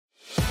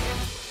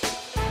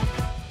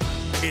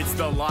It's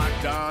the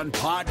Locked On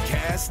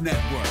Podcast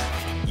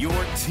Network, your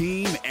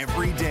team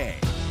every day.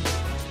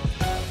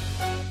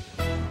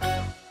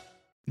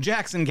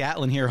 Jackson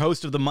Gatlin here,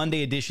 host of the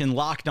Monday edition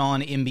Locked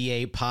On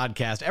NBA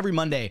podcast. Every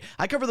Monday,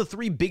 I cover the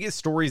three biggest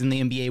stories in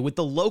the NBA with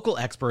the local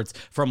experts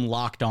from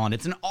Locked On.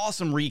 It's an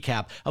awesome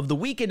recap of the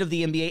weekend of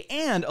the NBA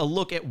and a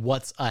look at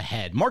what's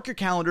ahead. Mark your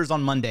calendars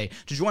on Monday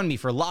to join me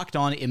for Locked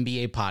On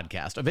NBA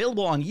podcast,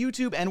 available on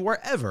YouTube and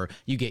wherever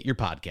you get your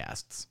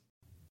podcasts.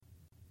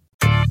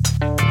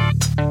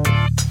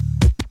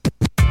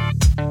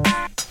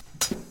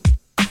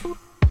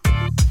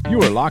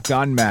 You are Locked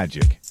On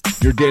Magic,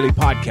 your daily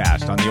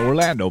podcast on the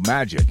Orlando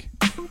Magic.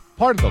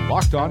 Part of the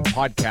Locked On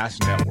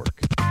Podcast Network,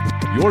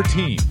 your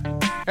team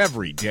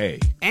every day.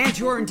 And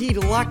you are indeed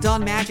Locked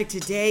On Magic.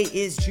 Today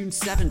is June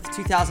 7th,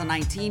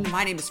 2019.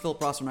 My name is Philip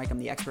Rossman-Reich. I'm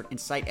the expert and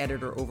site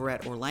editor over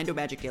at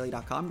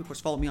OrlandoMagicDaily.com. Of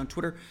course, follow me on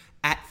Twitter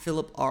at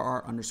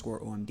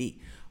PhilipRR_OMD.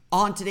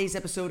 On today's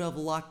episode of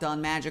Locked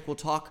On Magic, we'll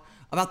talk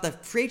about the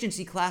free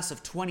agency class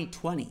of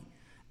 2020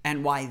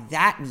 and why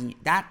that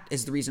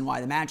is the reason why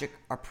the Magic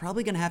are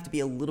probably going to have to be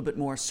a little bit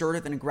more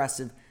assertive and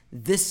aggressive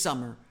this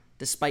summer,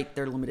 despite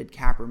their limited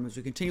cap room, as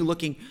we continue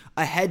looking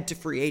ahead to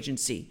free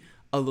agency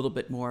a little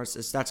bit more,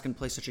 as that's going to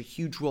play such a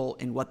huge role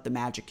in what the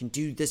Magic can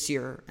do this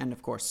year and,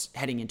 of course,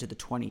 heading into the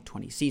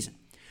 2020 season.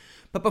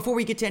 But before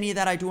we get to any of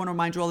that, I do want to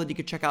remind you all that you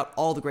can check out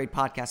all the great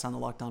podcasts on the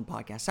Locked On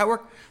Podcast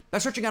Network by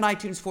searching on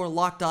iTunes for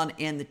Locked On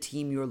and the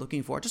team you are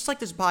looking for. Just like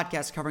there's a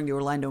podcast covering the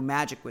Orlando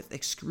Magic with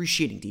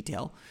excruciating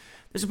detail,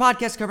 there's a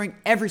podcast covering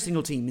every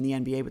single team in the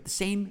NBA with the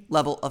same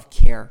level of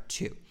care,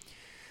 too.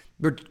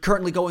 We're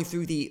currently going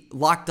through the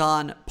Locked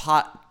On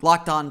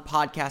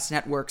Podcast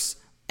Network's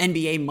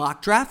NBA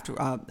mock draft.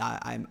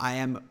 I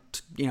am,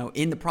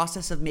 in the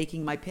process of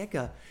making my pick.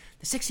 The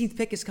 16th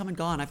pick is come and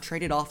gone. I've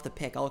traded off the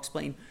pick. I'll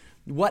explain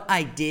what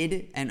I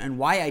did and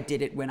why I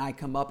did it when I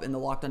come up in the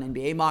Locked On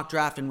NBA mock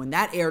draft. And when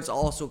that airs, I'll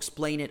also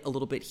explain it a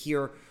little bit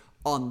here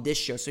on this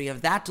show. So you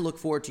have that to look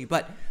forward to.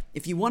 But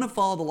if you want to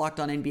follow the Locked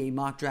On NBA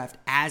mock draft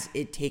as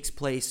it takes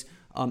place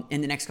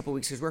in the next couple of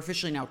weeks, because we're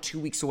officially now 2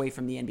 weeks away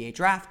from the NBA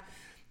draft,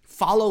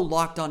 follow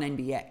Locked On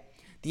NBA.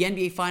 The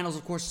NBA Finals,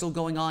 of course, still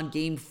going on.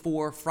 Game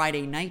 4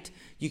 Friday night.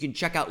 You can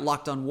check out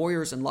Locked On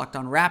Warriors and Locked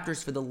On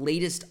Raptors for the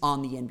latest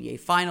on the NBA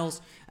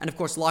Finals. And, of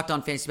course, Locked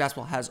On Fantasy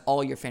Basketball has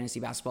all your fantasy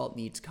basketball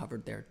needs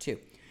covered there, too.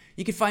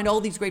 You can find all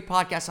these great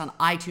podcasts on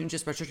iTunes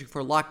just by searching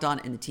for Locked On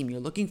and the team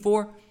you're looking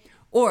for.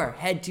 Or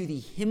head to the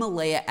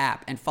Himalaya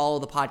app and follow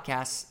the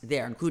podcasts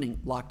there,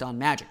 including Locked On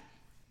Magic.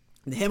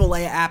 The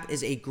Himalaya app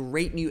is a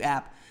great new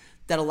app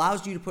that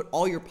allows you to put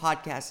all your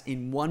podcasts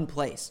in one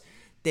place.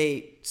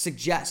 They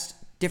suggest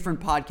different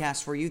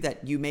podcasts for you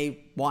that you may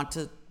want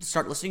to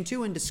start listening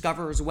to and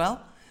discover as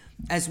well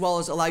as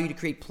allow you to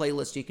create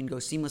playlists so you can go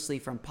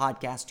seamlessly from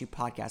podcast to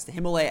podcast. The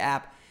Himalaya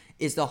app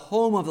is the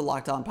home of the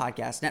Locked On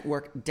Podcast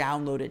Network.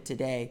 Download it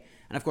today.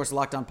 And of course, the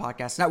Locked On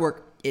Podcast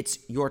Network, it's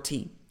your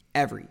team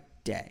every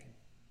day.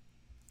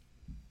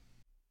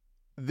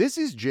 This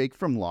is Jake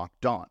from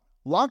Locked On.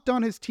 Locked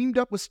On has teamed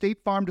up with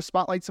State Farm to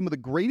spotlight some of the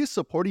greatest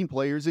supporting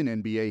players in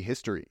NBA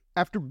history.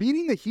 After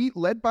beating the Heat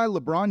led by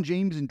LeBron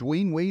James and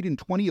Dwayne Wade in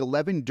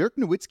 2011, Dirk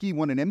Nowitzki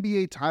won an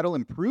NBA title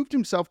and proved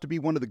himself to be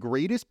one of the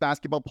greatest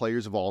basketball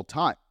players of all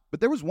time.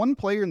 But there was one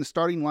player in the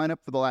starting lineup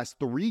for the last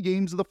 3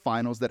 games of the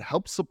finals that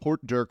helped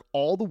support Dirk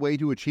all the way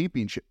to a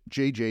championship,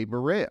 JJ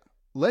Barea.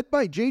 Led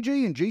by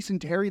JJ and Jason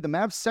Terry, the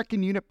Mavs'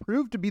 second unit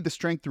proved to be the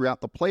strength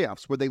throughout the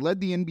playoffs, where they led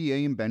the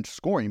NBA in bench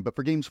scoring. But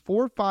for games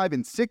 4, 5,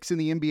 and 6 in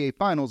the NBA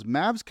Finals,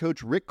 Mavs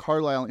coach Rick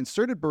Carlisle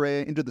inserted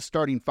Barea into the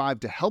starting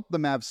 5 to help the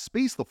Mavs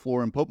space the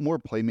floor and put more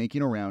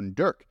playmaking around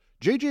Dirk.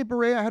 JJ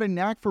Barea had a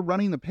knack for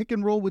running the pick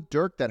and roll with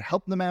Dirk that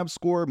helped the Mavs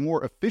score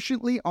more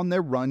efficiently on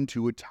their run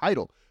to a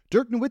title.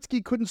 Dirk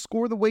Nowitzki couldn't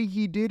score the way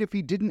he did if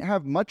he didn't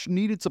have much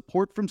needed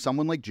support from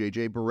someone like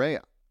JJ Barea.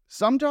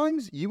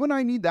 Sometimes you and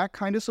I need that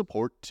kind of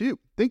support too.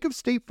 Think of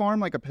State Farm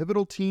like a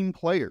pivotal team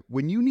player.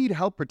 When you need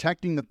help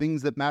protecting the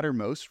things that matter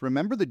most,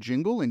 remember the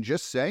jingle and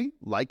just say,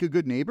 like a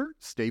good neighbor,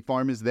 State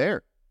Farm is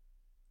there.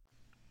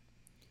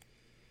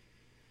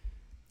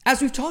 As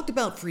we've talked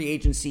about free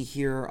agency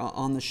here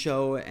on the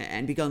show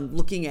and begun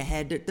looking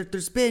ahead,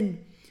 there's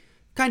been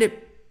kind of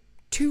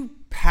 2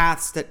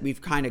 paths that we've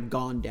kind of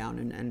gone down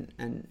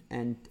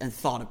and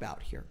thought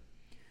about here.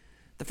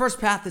 The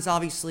first path is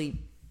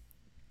obviously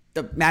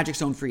the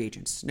Magic's own free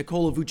agents,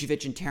 Nikola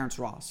Vucevic and Terrence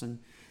Ross. And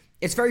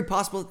it's very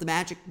possible that the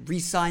Magic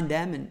re-sign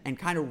them and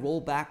kind of roll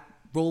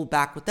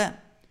back with them.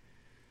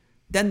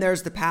 Then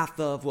there's the path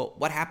of, well,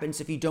 what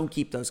happens if you don't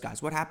keep those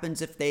guys? What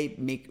happens if they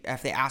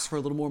ask for a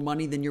little more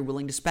money than you're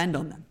willing to spend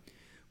on them?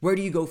 Where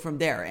do you go from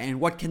there? And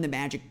what can the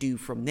Magic do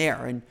from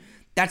there? And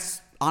that's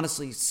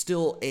honestly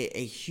still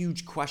a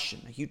huge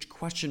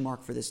question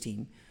mark for this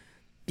team,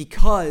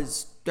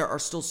 because there are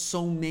still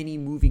so many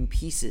moving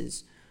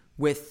pieces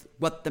with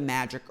what the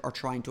Magic are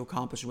trying to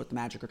accomplish and what the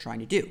Magic are trying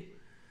to do.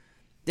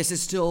 This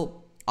is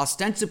still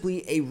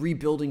ostensibly a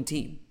rebuilding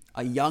team,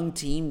 a young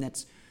team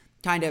that's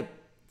kind of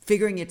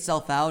figuring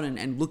itself out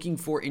and looking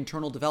for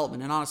internal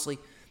development. And honestly,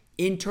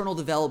 internal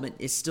development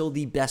is still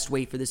the best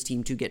way for this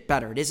team to get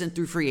better. It isn't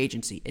through free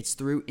agency. It's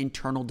through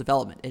internal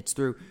development. It's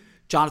through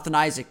Jonathan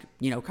Isaac,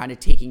 kind of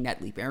taking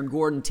that leap. Aaron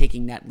Gordon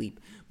taking that leap.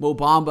 Mo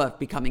Bamba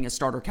becoming a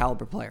starter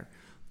caliber player.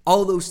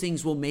 All those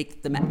things will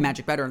make the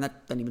Magic better. And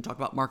that doesn't even talk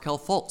about Markelle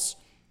Fultz.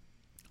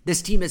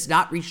 This team has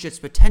not reached its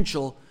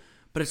potential,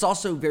 but it's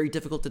also very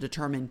difficult to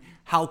determine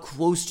how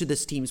close to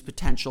this team's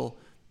potential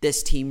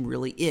this team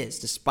really is,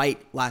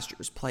 despite last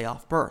year's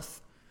playoff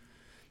berth.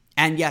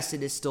 And yes,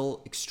 it is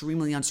still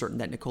extremely uncertain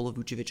that Nikola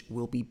Vucevic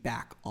will be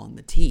back on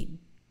the team.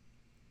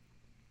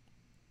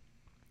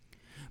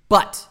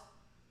 But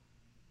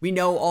we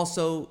know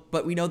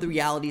the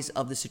realities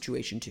of the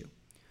situation too.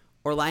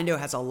 Orlando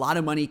has a lot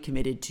of money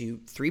committed to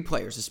 3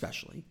 players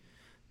especially,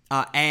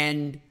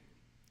 and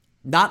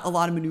not a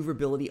lot of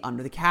maneuverability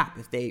under the cap.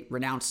 If they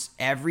renounce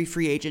every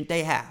free agent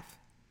they have,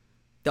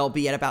 they'll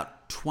be at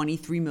about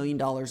 $23 million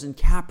in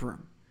cap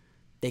room.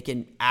 They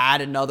can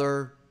add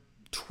another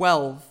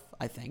 12,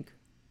 I think,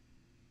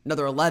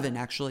 another 11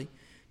 actually,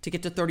 to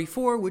get to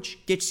 34,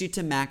 which gets you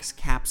to max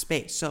cap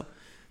space. So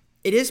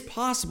it is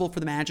possible for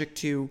the Magic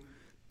to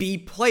be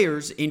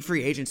players in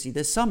free agency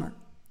this summer.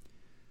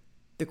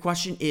 The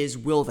question is,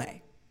 will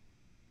they?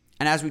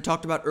 And as we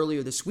talked about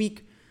earlier this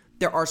week,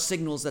 there are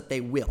signals that they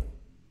will.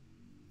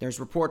 There's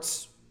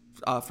reports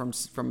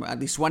from at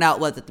least one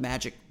outlet that the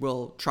Magic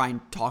will try and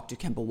talk to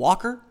Kemba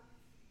Walker.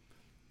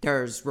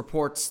 There's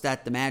reports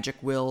that the Magic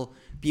will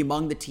be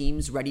among the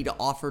teams ready to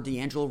offer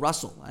D'Angelo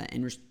Russell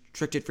in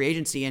restricted free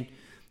agency. And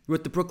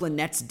with the Brooklyn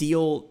Nets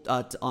deal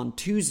on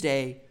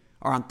Thursday,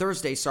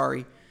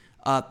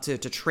 to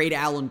trade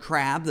Allen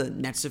Crabbe, the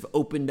Nets have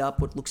opened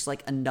up what looks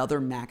like another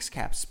max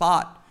cap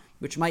spot,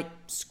 which might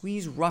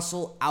squeeze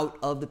Russell out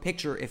of the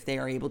picture if they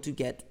are able to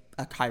get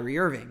a Kyrie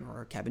Irving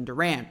or a Kevin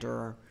Durant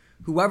or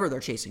whoever they're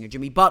chasing, a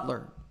Jimmy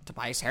Butler,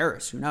 Tobias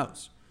Harris, who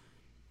knows.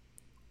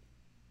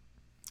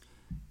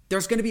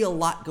 There's going to be a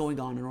lot going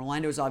on, and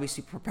Orlando is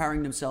obviously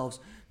preparing themselves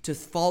to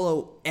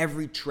follow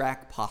every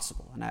track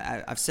possible. And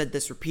I've said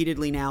this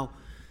repeatedly now.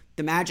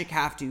 The Magic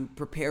have to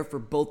prepare for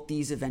both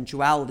these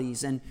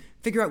eventualities and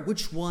figure out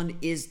which one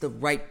is the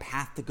right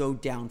path to go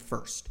down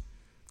first.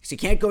 Because you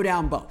can't go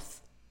down both.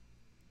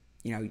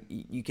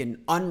 You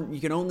can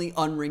only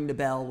unring the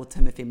bell with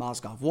Timofey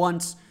Mozgov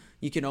once.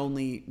 You can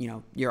only,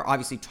 you're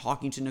obviously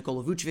talking to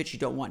Nikola Vucevic. You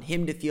don't want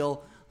him to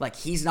feel like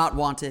he's not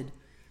wanted.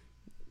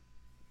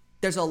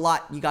 There's a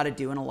lot you got to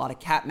do and a lot of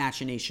cap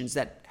machinations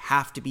that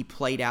have to be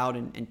played out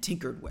and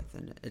tinkered with.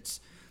 And it's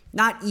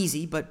not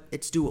easy, but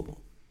it's doable.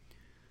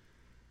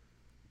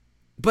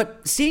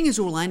 But seeing as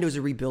Orlando is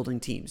a rebuilding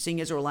team,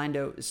 seeing as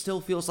Orlando still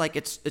feels like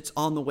it's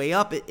on the way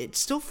up, it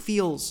still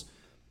feels,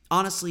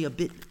 honestly, a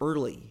bit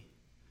early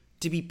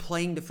to be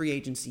playing the free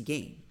agency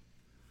game.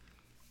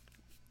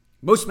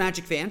 Most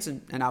Magic fans,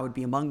 and I would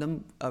be among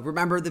them,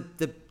 remember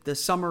the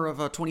summer of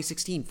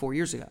 2016, 4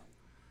 years ago,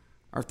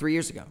 or 3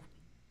 years ago,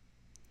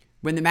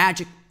 when the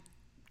Magic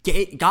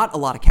got a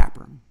lot of cap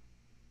room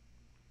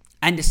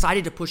and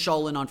decided to push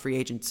all in on free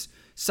agents,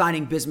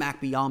 signing Bismack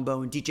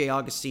Biyombo and DJ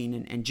Augustine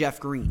and Jeff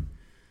Green.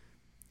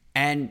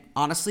 And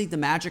honestly, the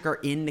Magic are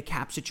in the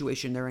cap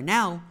situation they're in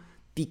now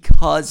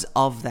because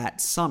of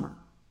that summer.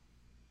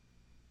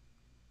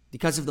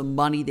 Because of the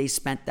money they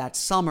spent that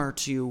summer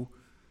to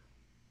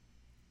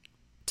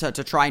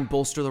try and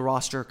bolster the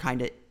roster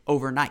kind of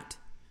overnight.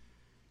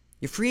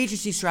 Your free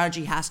agency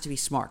strategy has to be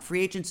smart.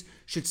 Free agents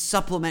should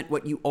supplement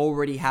what you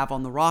already have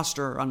on the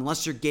roster.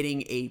 Unless you're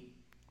getting a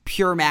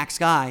pure max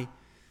guy,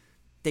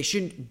 they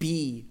shouldn't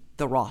be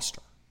the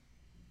roster.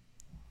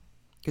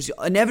 Because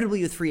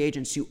inevitably with free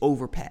agents, you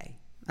overpay.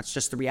 That's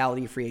just the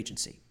reality of free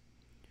agency.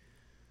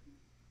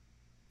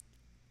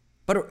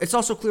 But it's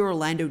also clear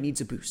Orlando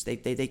needs a boost.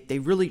 They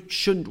really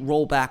shouldn't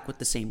roll back with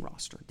the same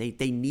roster.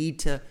 They need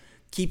to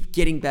keep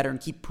getting better and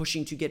keep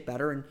pushing to get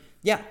better. And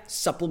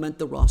supplement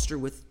the roster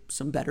with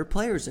some better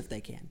players if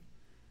they can.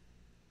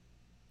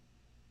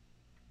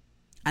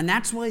 And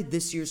that's why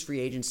this year's free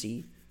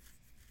agency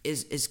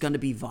is going to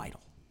be vital.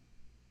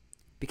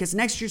 Because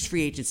next year's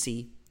free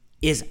agency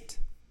isn't.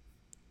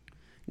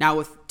 Now,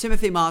 with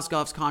Timofey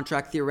Mozgov's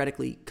contract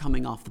theoretically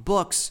coming off the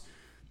books,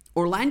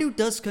 Orlando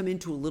does come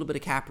into a little bit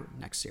of cap room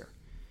next year.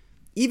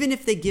 Even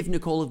if they give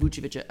Nikola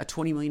Vucevic a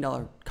 $20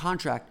 million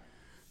contract,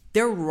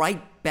 they're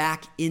right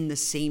back in the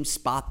same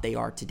spot they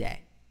are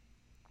today.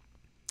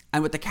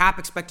 And with the cap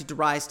expected to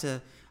rise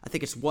to, I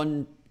think it's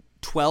 $112,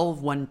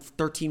 $113,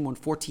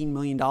 $114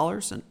 million,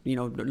 and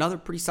another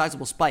pretty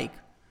sizable spike.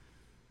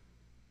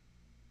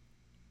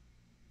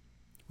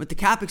 With the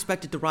cap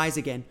expected to rise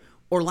again,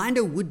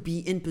 Orlando would be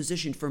in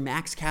position for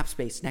max cap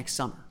space next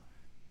summer,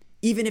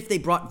 even if they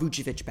brought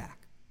Vucevic back.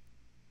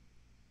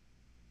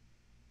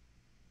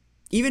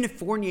 Even if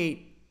Fournier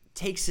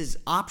takes his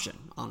option,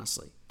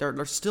 honestly,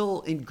 they're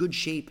still in good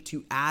shape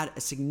to add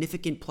a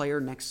significant player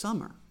next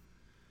summer.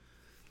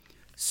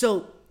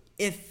 So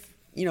if,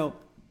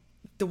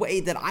 the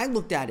way that I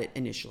looked at it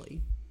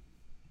initially,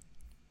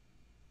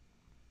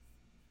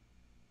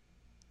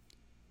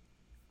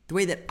 the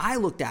way that I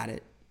looked at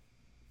it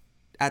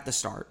at the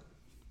start,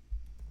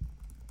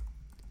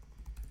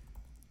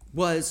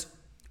 was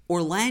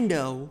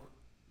Orlando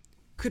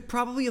could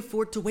probably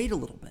afford to wait a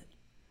little bit.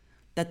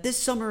 That this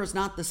summer is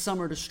not the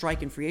summer to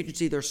strike in free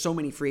agency. There's so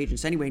many free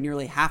agents anyway.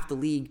 Nearly half the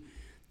league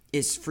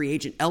is free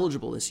agent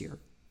eligible this year.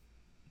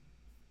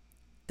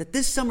 That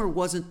this summer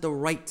wasn't the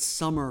right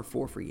summer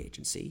for free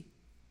agency.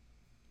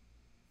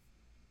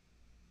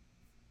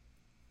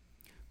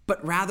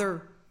 But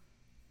rather,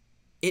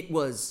 it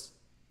was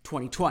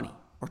 2020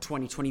 or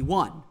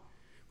 2021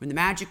 when the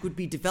Magic would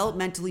be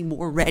developmentally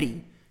more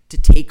ready to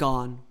take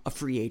on a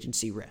free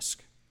agency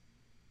risk.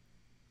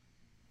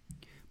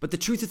 But the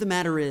truth of the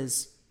matter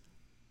is,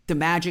 the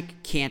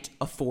Magic can't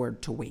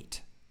afford to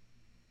wait.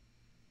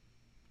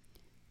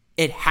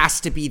 It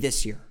has to be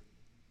this year.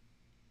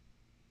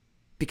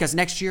 Because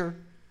next year,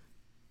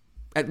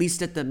 at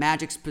least at the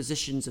Magic's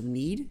positions of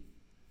need,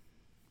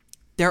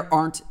 there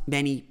aren't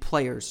many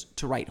players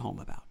to write home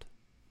about.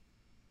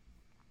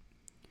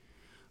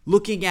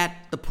 Looking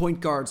at the point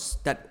guards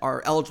that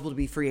are eligible to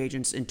be free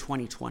agents in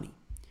 2020,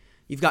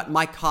 you've got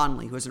Mike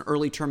Conley, who has an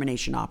early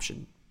termination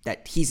option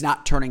that he's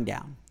not turning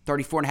down.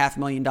 $34.5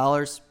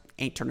 million,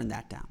 ain't turning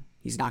that down.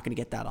 He's not going to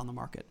get that on the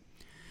market.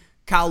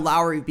 Kyle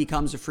Lowry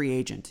becomes a free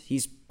agent.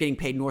 He's getting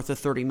paid north of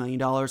 $30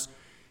 million.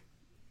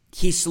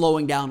 He's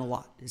slowing down a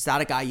lot. Is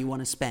that a guy you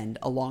want to spend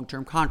a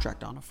long-term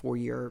contract on, a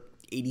 4-year,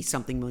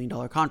 $80-something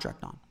million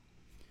contract on?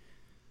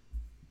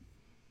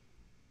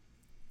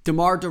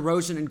 DeMar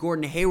DeRozan and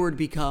Gordon Hayward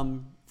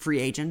become free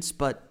agents,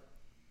 but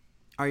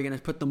are you going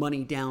to put the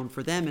money down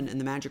for them? And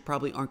the Magic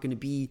probably aren't going to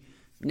be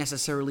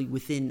necessarily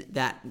within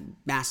that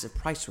massive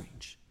price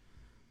range.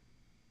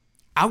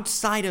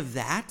 Outside of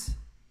that,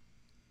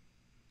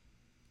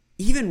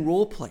 even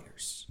role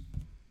players,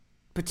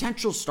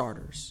 potential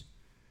starters,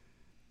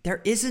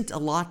 there isn't a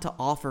lot to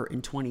offer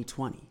in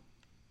 2020.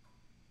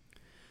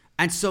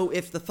 And so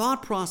if the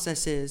thought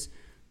process is,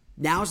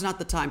 now's not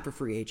the time for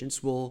free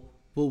agents, we'll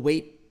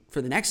wait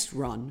for the next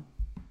run,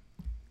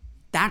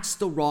 that's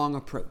the wrong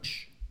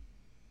approach.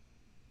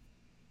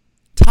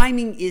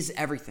 Timing is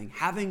everything.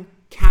 Having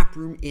cap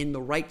room in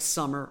the right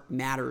summer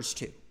matters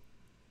too.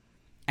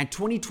 And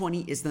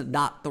 2020 is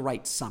not the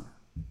right summer.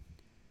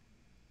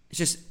 It's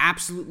just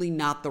absolutely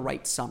not the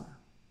right summer.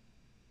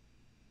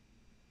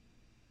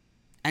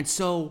 And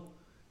so,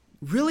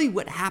 really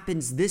what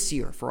happens this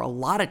year for a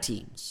lot of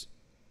teams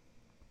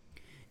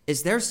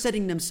is they're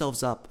setting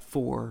themselves up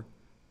for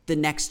the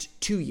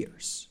next 2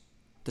 years,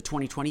 the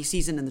 2020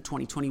 season and the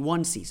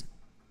 2021 season.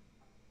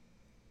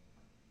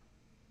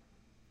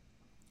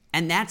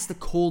 And that's the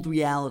cold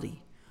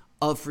reality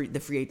of the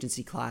free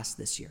agency class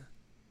this year.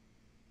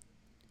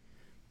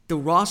 The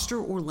roster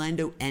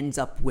Orlando ends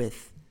up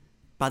with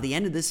by the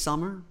end of this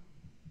summer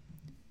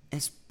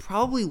is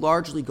probably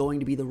largely going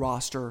to be the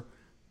roster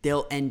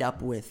they'll end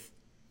up with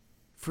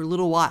for a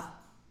little while.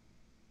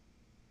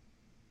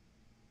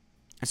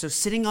 And so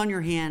sitting on your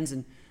hands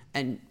and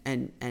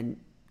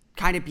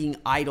kind of being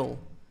idle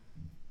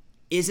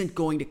isn't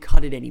going to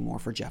cut it anymore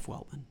for Jeff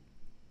Weltman.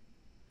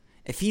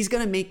 If he's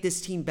going to make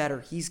this team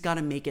better, he's got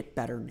to make it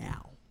better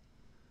now.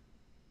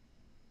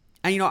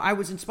 And, I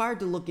was inspired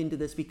to look into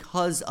this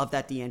because of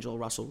that D'Angelo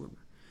Russell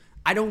rumor.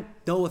 I don't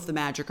know if the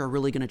Magic are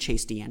really going to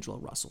chase D'Angelo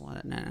Russell.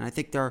 And I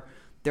think there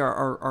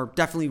are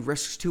definitely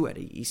risks to it.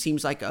 He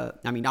seems like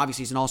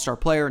obviously he's an all-star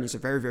player and he's a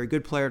very, very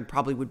good player and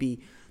probably would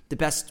be the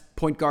best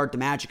point guard the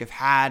Magic have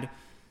had,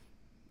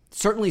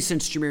 certainly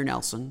since Jameer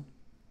Nelson,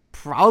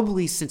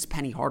 probably since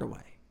Penny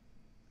Hardaway.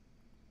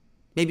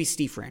 Maybe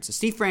Steve Francis.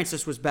 Steve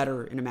Francis was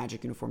better in a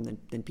Magic uniform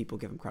than people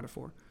give him credit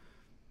for.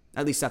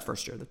 At least that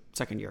first year. The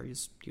second year,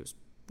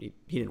 he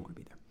didn't want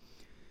to be there.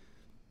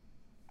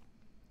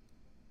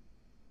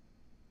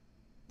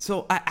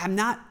 So I'm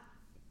not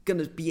going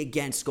to be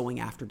against going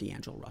after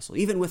D'Angelo Russell,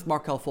 even with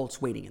Markelle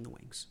Fultz waiting in the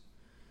wings.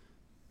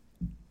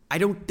 I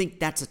don't think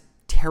that's a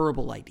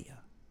terrible idea.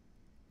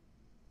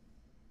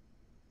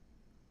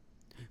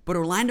 But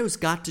Orlando's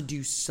got to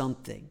do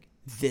something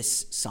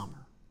this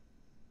summer.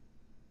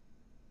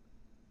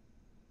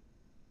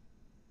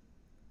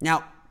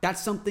 Now, that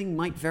something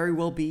might very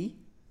well be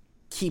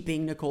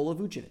keeping Nikola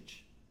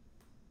Vucevic.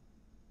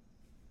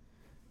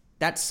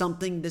 That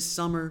something this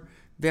summer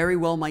very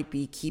well might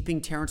be keeping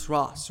Terrence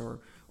Ross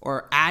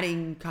or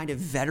adding kind of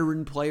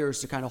veteran players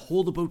to kind of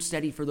hold the boat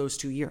steady for those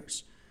 2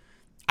 years.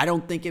 I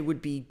don't think it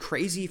would be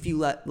crazy if you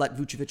let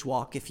Vucevic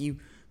walk, if you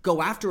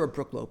go after a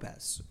Brook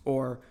Lopez.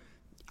 Or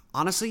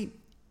honestly,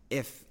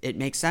 if it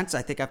makes sense,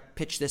 I think I've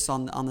pitched this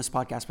on this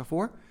podcast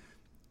before,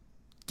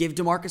 give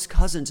DeMarcus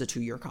Cousins a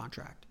 2-year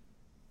contract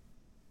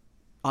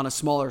on a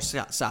smaller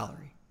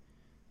salary.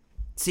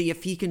 See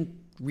if he can,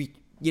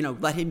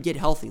 let him get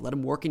healthy, let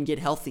him work and get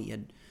healthy,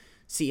 and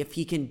see if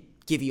he can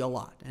give you a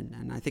lot.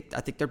 And I think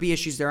there'll be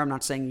issues there. I'm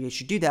not saying you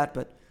should do that,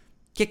 but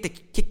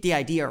kick the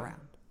idea around.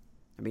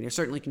 I mean, I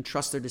certainly can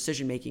trust their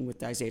decision making with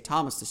the Isaiah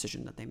Thomas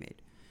decision that they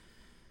made.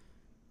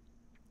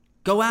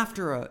 Go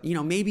after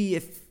maybe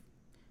if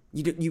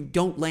you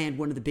don't land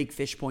one of the big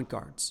fish point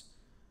guards,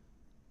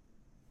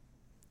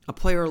 a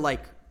player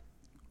like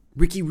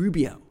Ricky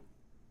Rubio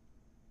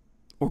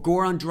or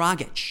Goran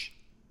Dragic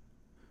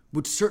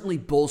would certainly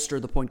bolster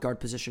the point guard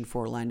position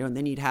for Orlando. And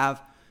then you'd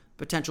have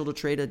potential to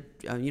trade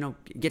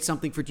get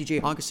something for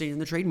DJ Augustin in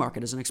the trade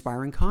market as an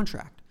expiring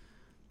contract,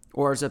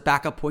 or as a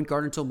backup point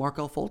guard until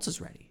Markelle Fultz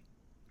is ready.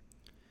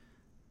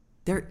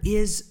 There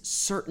is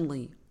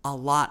certainly a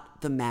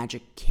lot the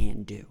Magic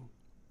can do.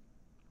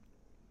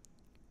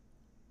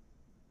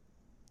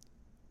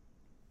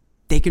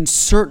 They can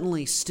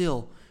certainly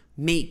still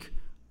make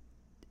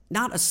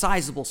not a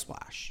sizable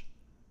splash,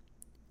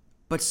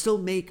 but still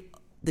make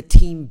the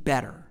team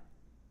better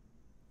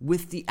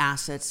with the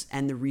assets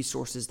and the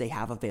resources they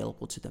have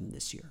available to them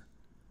this year.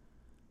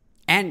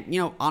 And,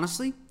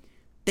 honestly,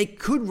 they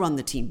could run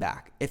the team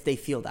back if they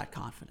feel that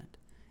confident.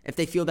 If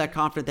they feel that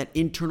confident that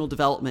internal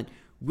development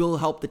will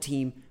help the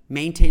team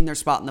maintain their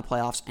spot in the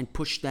playoffs and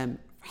push them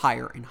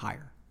higher and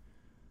higher.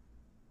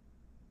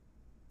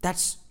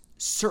 That's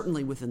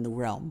certainly within the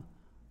realm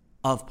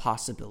of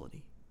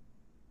possibility.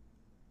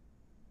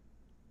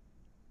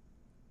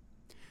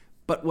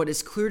 But what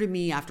is clear to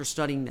me after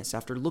studying this,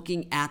 after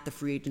looking at the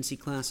free agency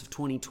class of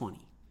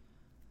 2020,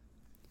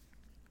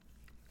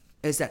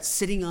 is that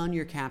sitting on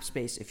your cap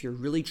space, if you're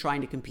really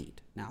trying to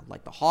compete, now,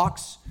 like the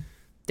Hawks,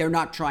 they're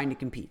not trying to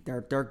compete.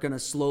 They're going to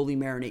slowly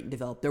marinate and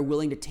develop. They're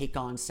willing to take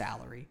on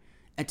salary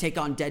and take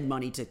on dead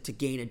money to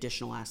gain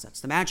additional assets.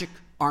 The Magic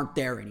aren't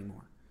there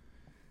anymore.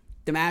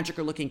 The Magic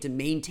are looking to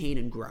maintain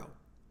and grow.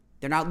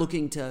 They're not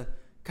looking to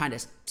kind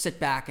of sit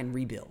back and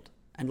rebuild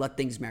and let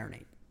things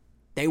marinate.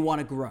 They want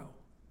to grow.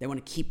 They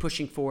want to keep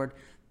pushing forward.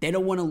 They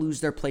don't want to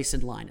lose their place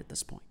in line at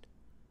this point.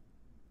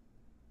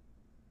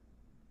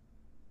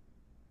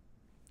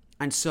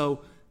 And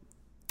so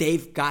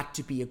they've got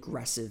to be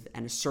aggressive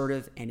and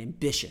assertive and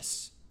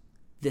ambitious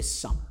this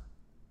summer.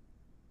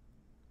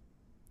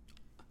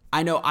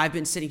 I know I've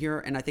been sitting here,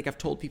 and I think I've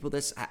told people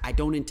this, I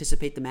don't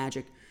anticipate the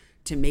Magic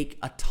to make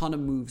a ton of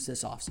moves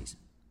this offseason.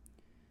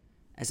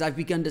 As I've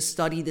begun to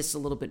study this a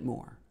little bit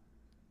more,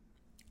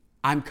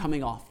 I'm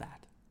coming off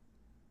that.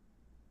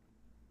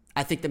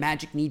 I think the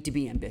Magic need to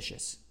be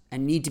ambitious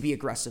and need to be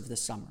aggressive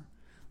this summer,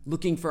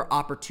 looking for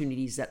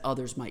opportunities that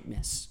others might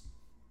miss.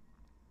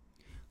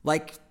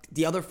 Like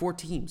the other 4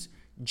 teams,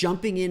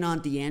 jumping in on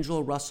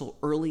D'Angelo Russell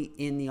early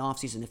in the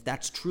offseason, if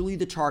that's truly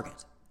the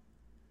target,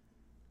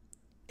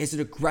 is an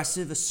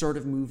aggressive,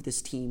 assertive move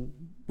this team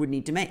would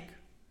need to make.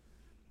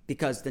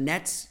 Because the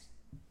Nets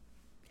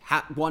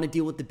want to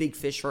deal with the big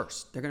fish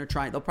first.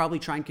 They'll probably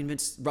try and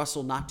convince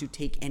Russell not to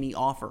take any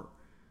offer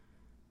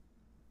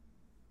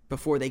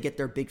before they get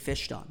their big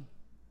fish done.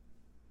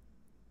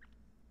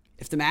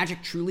 If the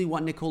Magic truly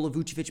want Nikola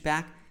Vucevic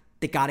back,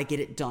 they got to get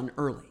it done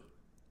early.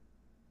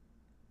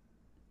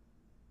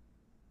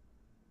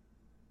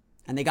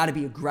 And they got to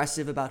be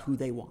aggressive about who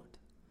they want.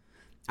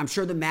 I'm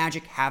sure the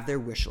Magic have their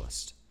wish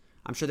list.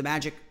 I'm sure the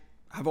Magic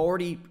have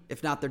already,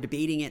 if not they're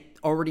debating it,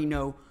 already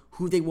know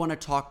who they want to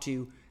talk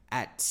to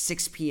at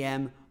 6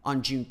 p.m.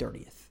 on June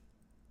 30th.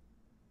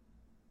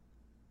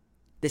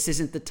 This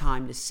isn't the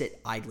time to sit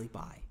idly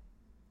by.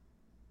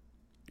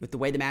 With the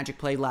way the Magic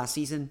played last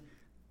season,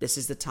 this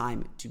is the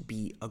time to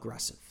be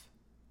aggressive.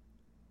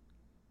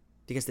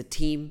 Because the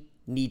team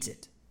needs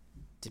it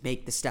to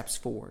make the steps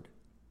forward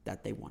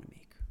that they want to make.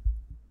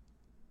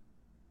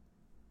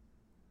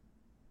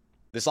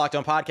 This Locked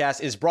On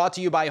podcast is brought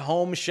to you by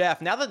Home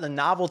Chef. Now that the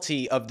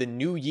novelty of the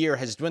new year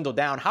has dwindled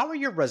down, how are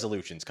your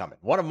resolutions coming?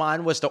 One of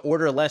mine was to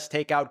order less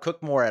takeout,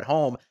 cook more at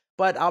home.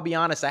 But I'll be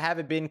honest, I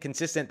haven't been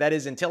consistent. That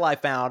is until I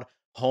found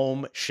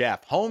Home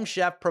Chef. Home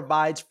Chef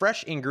provides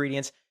fresh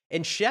ingredients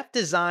and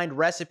chef-designed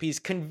recipes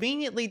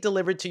conveniently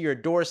delivered to your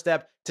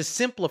doorstep to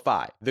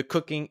simplify the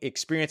cooking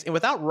experience and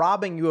without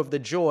robbing you of the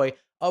joy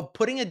of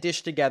putting a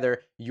dish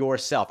together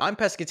yourself. I'm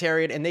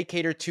pescatarian, and they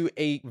cater to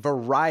a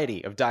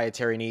variety of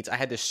dietary needs. I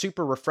had this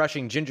super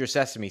refreshing ginger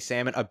sesame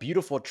salmon, a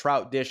beautiful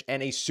trout dish,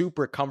 and a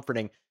super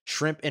comforting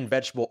shrimp and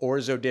vegetable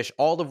orzo dish,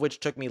 all of which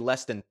took me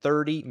less than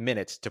 30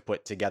 minutes to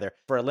put together.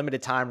 For a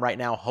limited time right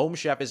now, Home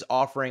Chef is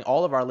offering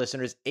all of our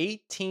listeners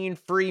 18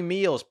 free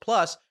meals,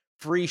 plus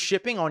free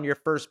shipping on your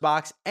first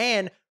box,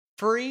 and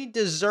free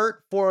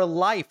dessert for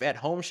life at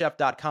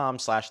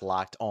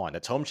homechef.com/lockedon.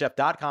 That's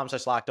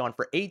homechef.com/lockedon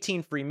for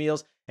 18 free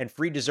meals and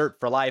free dessert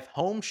for life.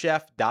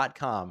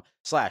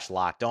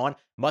 Homechef.com/lockedon.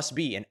 Must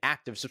be an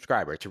active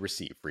subscriber to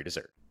receive free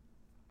dessert.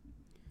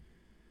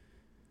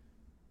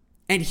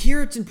 And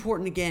here it's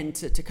important again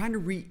to kind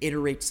of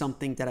reiterate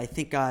something that I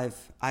think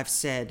I've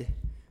said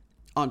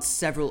on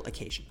several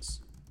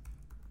occasions.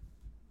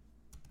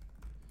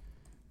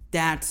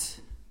 That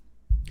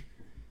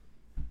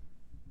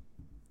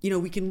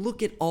we can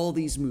look at all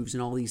these moves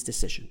and all these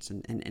decisions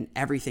and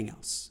everything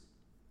else.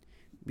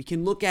 We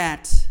can look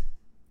at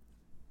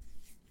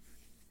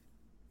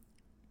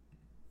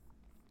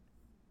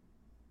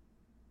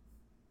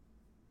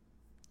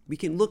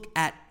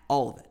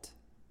all of it.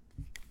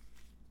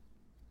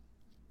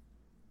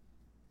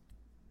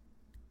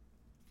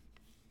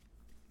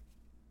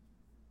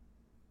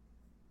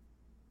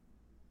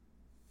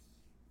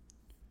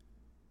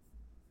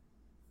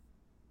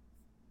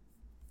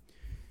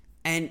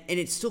 And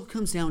it still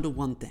comes down to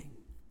one thing.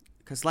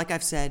 Because like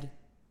I've said,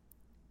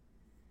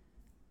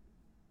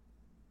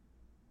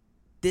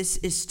 this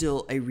is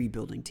still a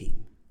rebuilding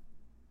team.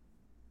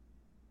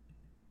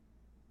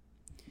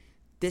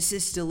 This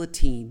is still a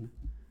team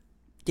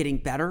getting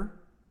better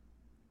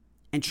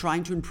and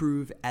trying to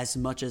improve as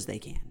much as they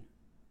can.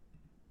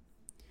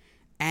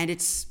 And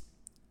it's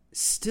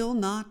still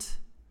not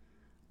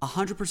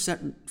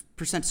 100%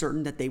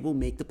 certain that they will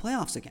make the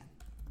playoffs again.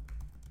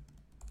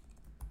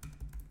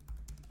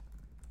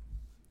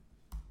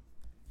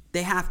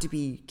 They have to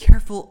be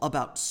careful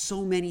about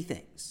so many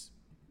things.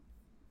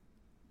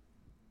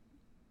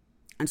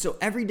 And so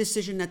every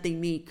decision that they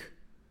make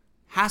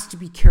has to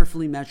be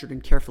carefully measured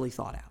and carefully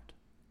thought out.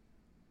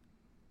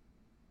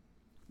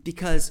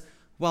 Because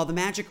while the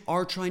Magic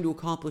are trying to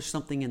accomplish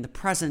something in the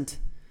present,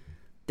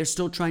 they're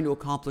still trying to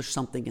accomplish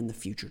something in the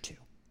future too.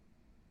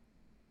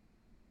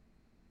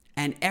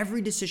 And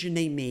every decision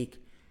they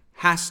make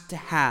has to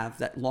have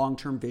that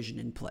long-term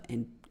vision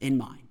in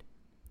mind.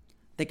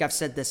 I think I've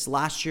said this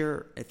last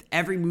year. If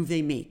every move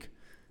they make,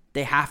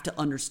 they have to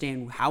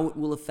understand how it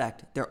will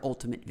affect their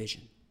ultimate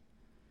vision.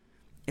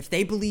 If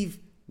they believe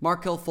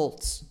Markelle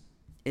Fultz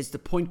is the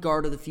point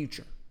guard of the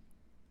future,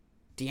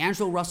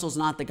 D'Angelo Russell's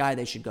not the guy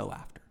they should go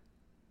after.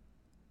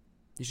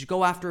 They should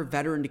go after a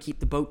veteran to keep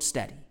the boat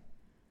steady.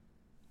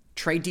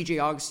 Trade DJ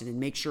Augustin and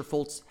make sure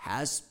Fultz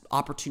has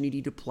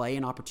opportunity to play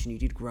and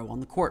opportunity to grow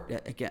on the court,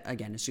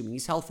 again, assuming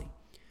he's healthy.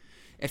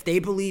 If they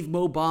believe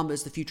Mo Bamba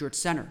is the future at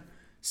center,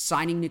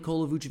 signing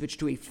Nikola Vucevic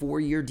to a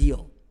 4-year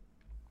deal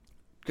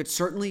could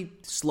certainly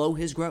slow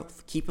his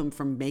growth, keep him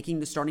from making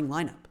the starting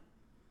lineup,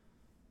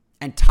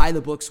 and tie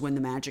the books when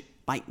the Magic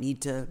might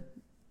need to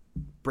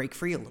break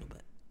free a little bit.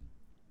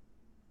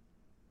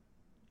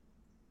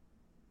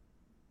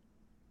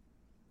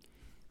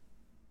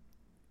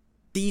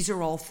 These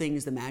are all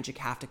things the Magic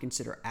have to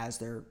consider as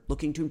they're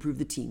looking to improve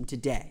the team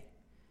today.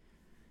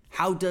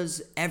 How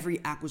does every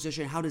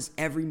acquisition, how does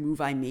every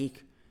move I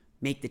make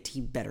the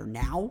team better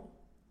now?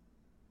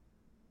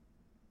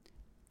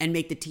 And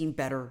make the team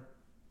better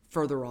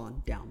further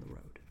on down the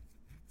road?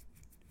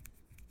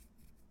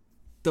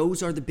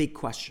 Those are the big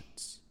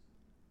questions.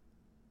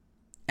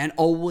 And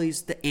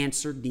always the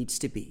answer needs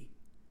to be,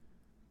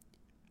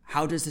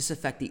 how does this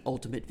affect the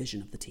ultimate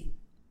vision of the team?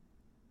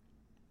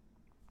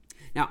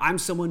 Now, I'm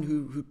someone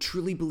who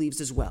truly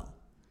believes as well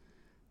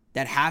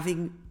that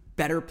having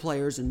better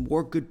players and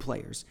more good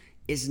players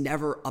is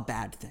never a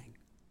bad thing.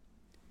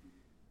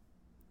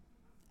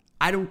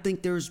 I don't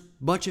think there's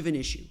much of an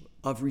issue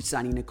of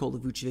re-signing Nikola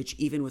Vucevic,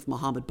 even with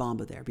Mohamed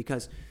Bamba there,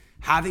 because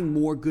having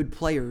more good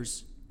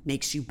players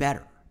makes you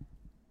better.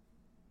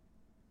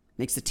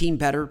 Makes the team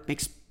better,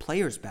 makes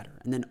players better.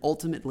 And then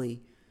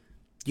ultimately,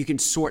 you can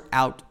sort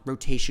out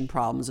rotation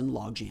problems and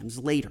log jams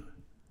later.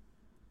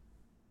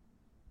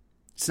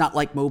 It's not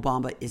like Mo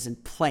Bamba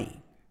isn't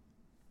playing.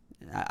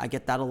 I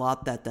get that a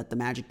lot, that the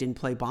Magic didn't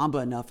play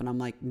Bamba enough, and I'm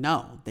like,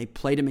 no, they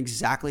played him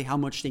exactly how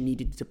much they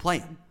needed to play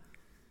him.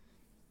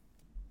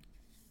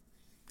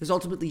 Because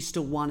ultimately you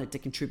still want it to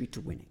contribute to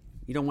winning.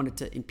 You don't want it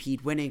to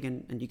impede winning,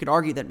 and you could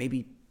argue that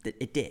maybe that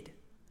it did.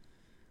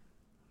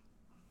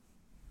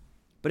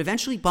 But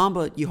eventually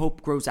Bamba, you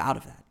hope, grows out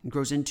of that and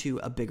grows into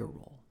a bigger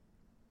role.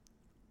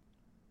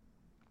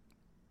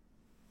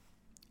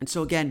 And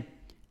so again,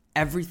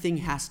 everything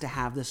has to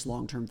have this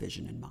long-term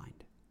vision in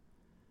mind.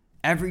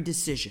 Every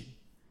decision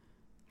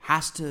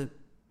has to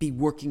be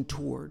working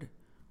toward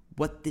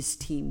what this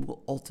team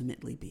will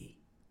ultimately be.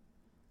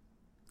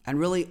 And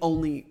really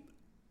only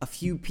a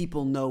few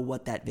people know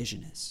what that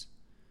vision is.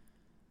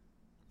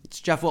 It's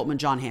Jeff Wiltman,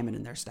 John Hammond,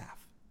 and their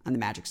staff, and the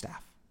Magic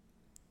staff.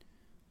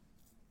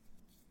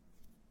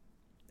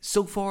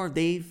 So far,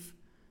 they've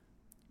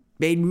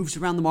made moves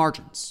around the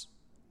margins.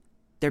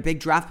 Their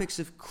big draft picks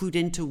have clued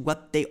into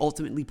what they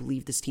ultimately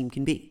believe this team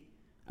can be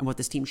and what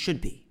this team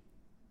should be.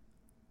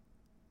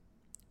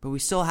 But we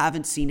still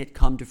haven't seen it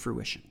come to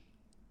fruition.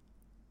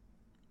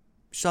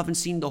 We still haven't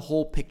seen the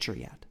whole picture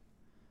yet.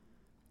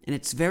 And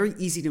it's very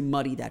easy to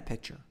muddy that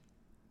picture,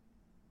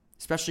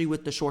 especially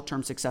with the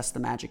short-term success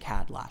the Magic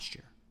had last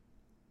year.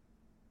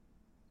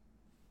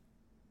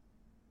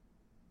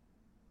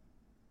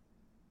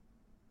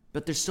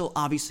 But there's still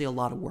obviously a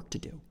lot of work to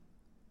do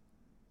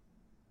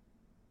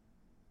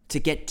to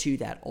get to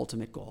that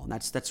ultimate goal. And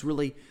that's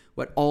really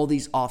what all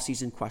these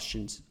offseason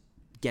questions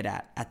get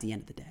at the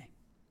end of the day,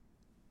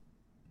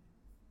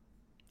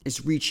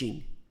 is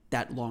reaching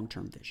that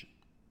long-term vision.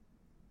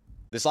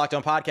 This Locked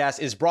On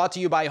podcast is brought to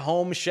you by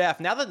Home Chef.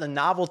 Now that the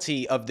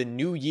novelty of the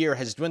new year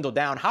has dwindled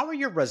down, how are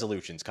your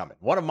resolutions coming?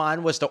 One of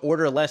mine was to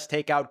order less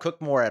takeout, cook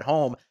more at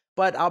home,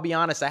 but I'll be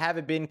honest, I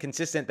haven't been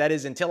consistent. That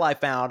is until I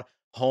found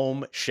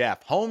Home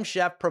Chef. Home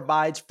Chef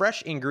provides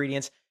fresh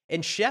ingredients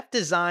and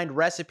chef-designed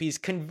recipes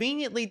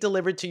conveniently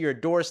delivered to your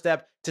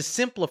doorstep to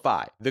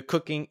simplify the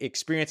cooking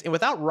experience and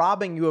without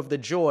robbing you of the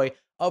joy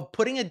of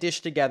putting a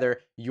dish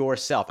together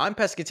yourself. I'm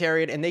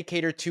pescatarian and they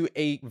cater to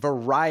a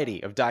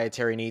variety of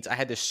dietary needs. I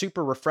had this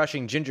super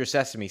refreshing ginger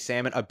sesame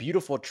salmon, a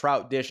beautiful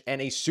trout dish,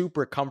 and a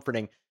super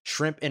comforting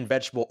shrimp and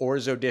vegetable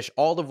orzo dish,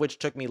 all of which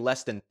took me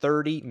less than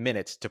 30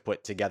 minutes to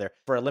put together.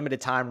 For a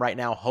limited time right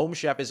now, Home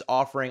Chef is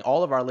offering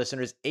all of our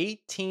listeners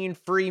 18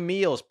 free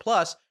meals,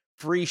 plus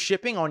free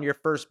shipping on your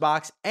first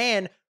box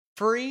and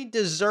free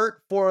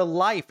dessert for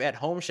life at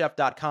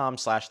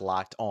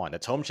homechef.com/lockedon.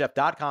 That's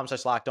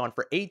homechef.com/lockedon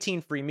for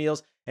 18 free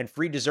meals and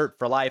free dessert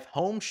for life.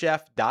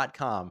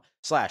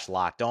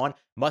 Homechef.com/lockedon.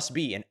 Must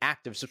be an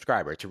active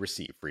subscriber to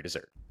receive free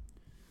dessert.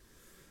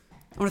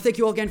 I want to thank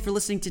you all again for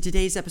listening to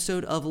today's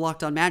episode of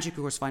Locked On Magic. Of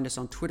course, find us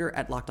on Twitter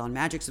at Locked On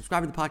Magic.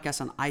 Subscribe to the podcast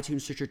on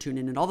iTunes, Stitcher,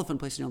 TuneIn, and all the fun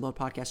places to download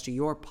podcasts to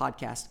your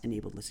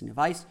podcast-enabled listening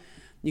device.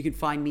 You can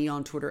find me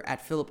on Twitter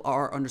at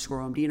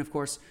PhilipR_OMD. And of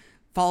course,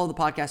 follow the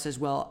podcast as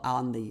well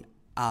on the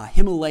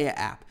Himalaya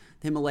app.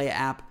 The Himalaya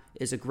app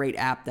is a great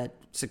app that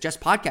suggests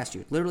podcasts to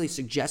you. It literally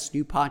suggests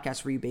new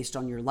podcasts for you based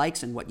on your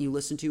likes and what you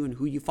listen to and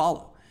who you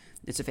follow.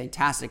 It's a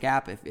fantastic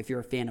app if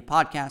you're a fan of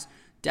podcasts.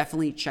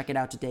 Definitely check it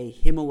out today.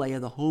 Himalaya,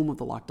 the home of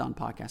the Locked On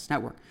Podcast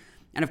Network.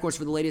 And of course,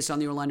 for the latest on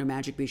the Orlando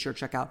Magic, be sure to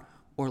check out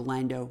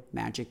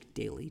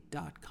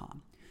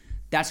OrlandoMagicDaily.com.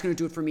 That's going to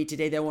do it for me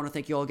today. I want to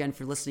thank you all again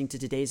for listening to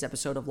today's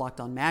episode of Locked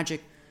On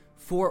Magic.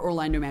 For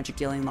Orlando Magic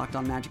Daily and Locked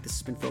On Magic, this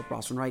has been Philip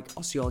Rossman-Reich.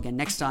 I'll see you all again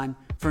next time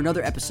for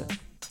another episode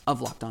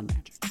of Locked On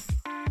Magic.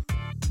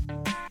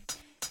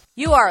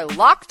 You are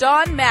Locked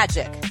On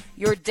Magic,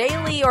 your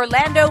daily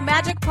Orlando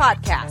Magic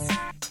podcast.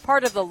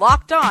 Part of the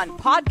Locked On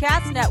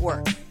Podcast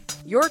Network.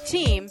 Your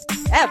team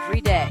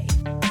every day.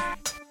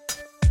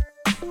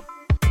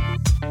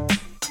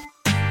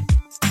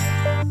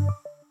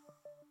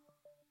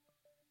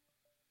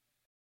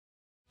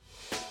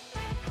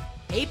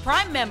 Hey,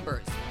 Prime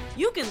members,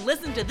 you can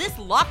listen to this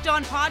Locked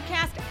On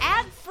podcast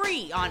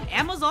ad-free on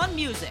Amazon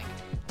Music.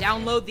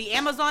 Download the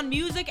Amazon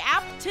Music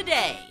app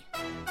today.